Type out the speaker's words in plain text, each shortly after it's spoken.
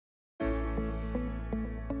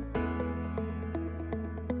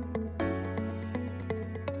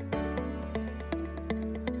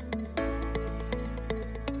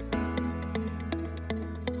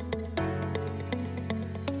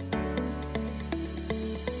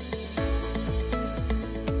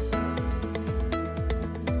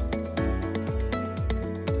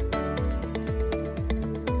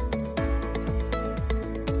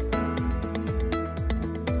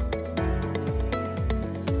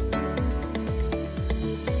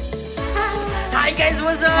Hi guys,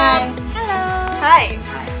 what's up? Hi. Hello. Hi.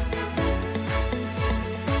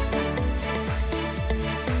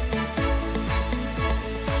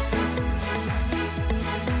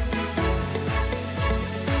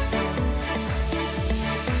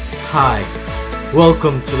 Hi.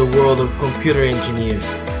 Welcome to the world of computer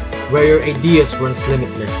engineers, where your ideas runs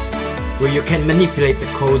limitless, where you can manipulate the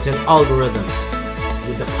codes and algorithms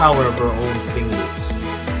with the power of our own fingers.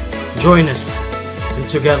 Join us, and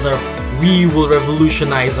together we will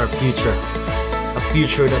revolutionize our future, a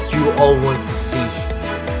future that you all want to see.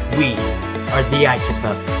 We are the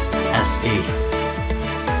ICpEP SA.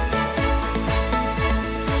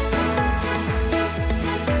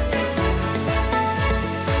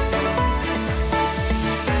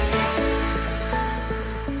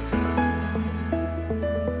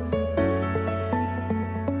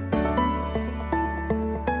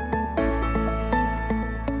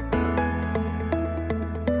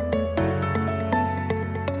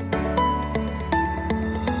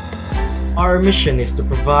 Our mission is to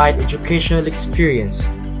provide educational experience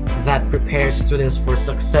that prepares students for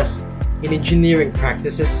success in engineering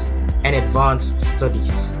practices and advanced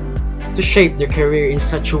studies, to shape their career in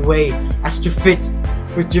such a way as to fit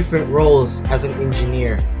for different roles as an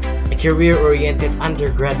engineer, a career-oriented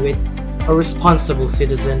undergraduate, a responsible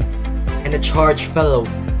citizen, and a charged fellow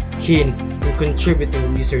keen in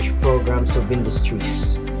contributing research programs of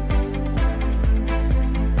industries.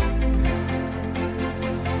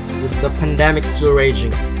 With the pandemic still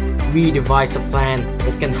raging, we devised a plan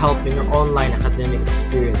that can help in your online academic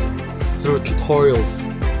experience through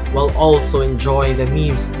tutorials, while also enjoying the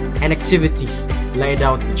memes and activities laid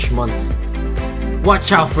out each month.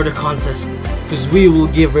 Watch out for the contest, because we will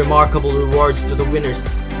give remarkable rewards to the winners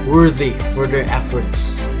worthy for their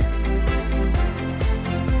efforts.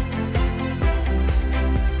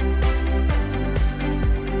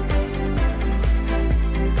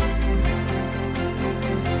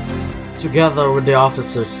 Together with the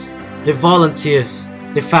officers, the volunteers,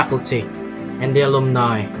 the faculty, and the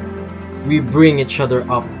alumni, we bring each other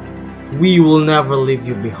up. We will never leave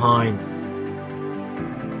you behind.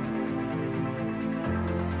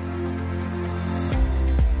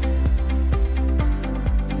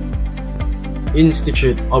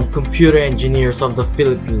 Institute of Computer Engineers of the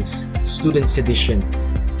Philippines, Students Edition.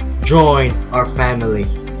 Join our family.